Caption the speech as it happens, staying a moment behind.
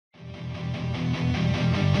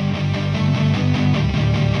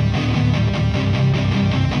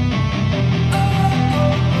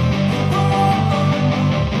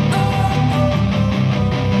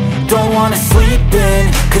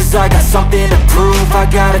lose, I got something to prove. I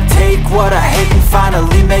gotta take what I hate and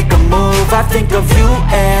finally make a move. I think of you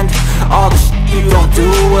and all the shit you don't do.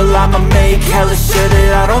 Well, I'ma make hella sure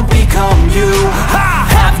that I don't become you. I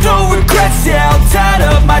have no regrets, yeah, I'll tie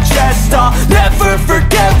up my chest. I'll never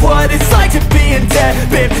forget what it's like to be in debt.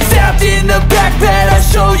 Been stabbed in the back bed, I'll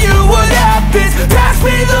show you what happens. Pass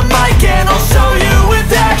me the mic and I'll show you with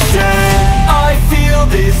action. I feel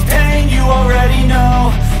this pain, you already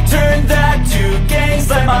know. Turn that to gains,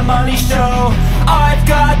 let my money show. I've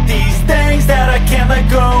got these things that I can't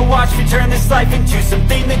let go. Watch me turn this life into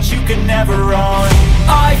something that you can never own.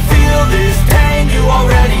 I feel this pain, you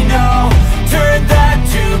already know. Turn that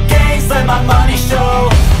to gains, let my money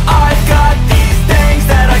show.